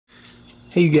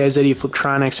Hey you guys, Eddie of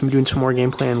Fliptronics. I'm doing some more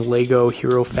gameplay on LEGO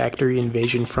Hero Factory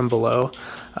Invasion from Below.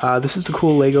 This is a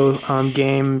cool LEGO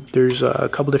game. There's a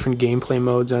couple different gameplay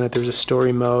modes on it. There's a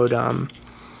story mode.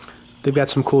 They've got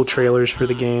some cool trailers for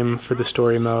the game for the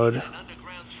story mode.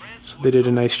 So they did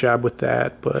a nice job with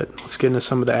that, but let's get into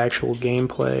some of the actual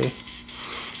gameplay.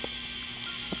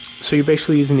 So you're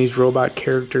basically using these robot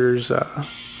characters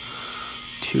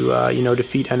to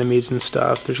defeat enemies and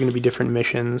stuff. There's going to be different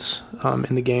missions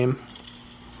in the game.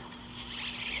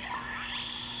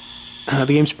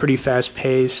 The game's pretty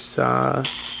fast-paced. You're going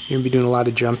to be doing a lot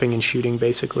of jumping and shooting,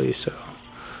 basically, so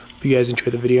hope you guys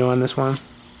enjoy the video on this one.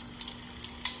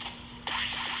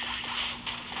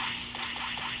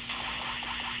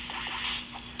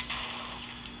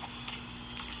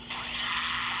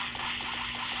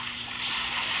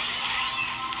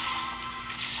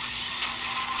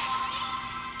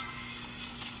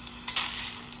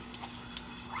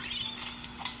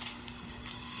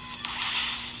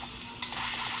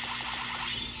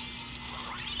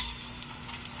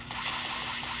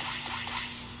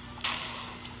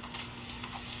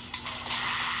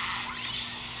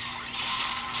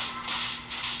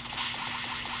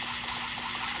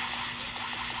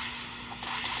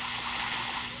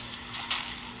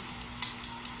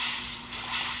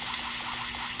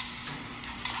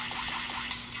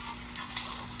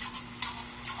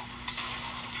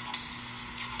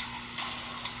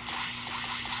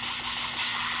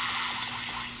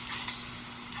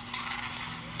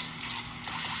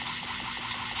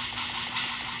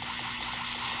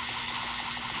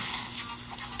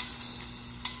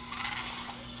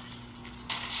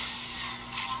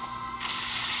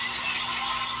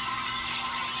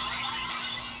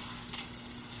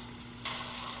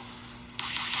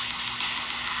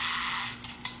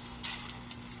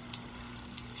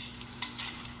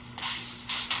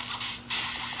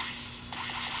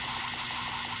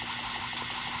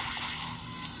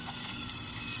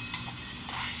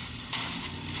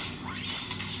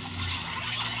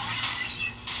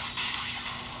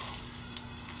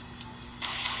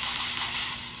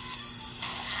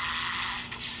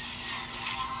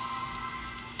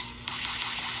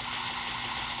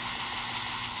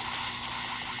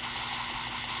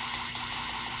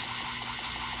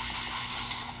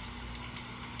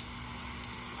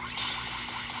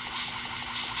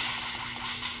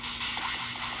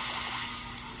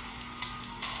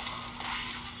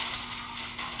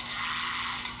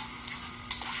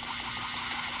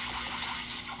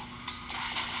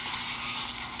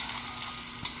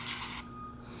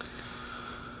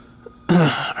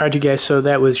 Alright you guys, so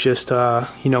that was just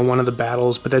one of the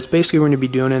battles, but that's basically what we're going to be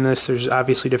doing in this. There's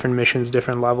obviously different missions,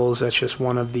 different levels. That's just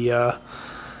one of the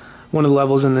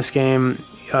levels in this game.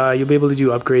 You'll be able to do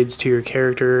upgrades to your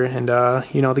character, and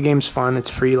the game's fun. It's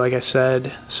free, like I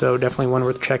said, so definitely one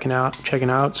worth checking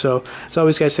out. So as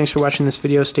always guys, thanks for watching this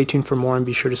video. Stay tuned for more and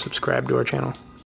be sure to subscribe to our channel.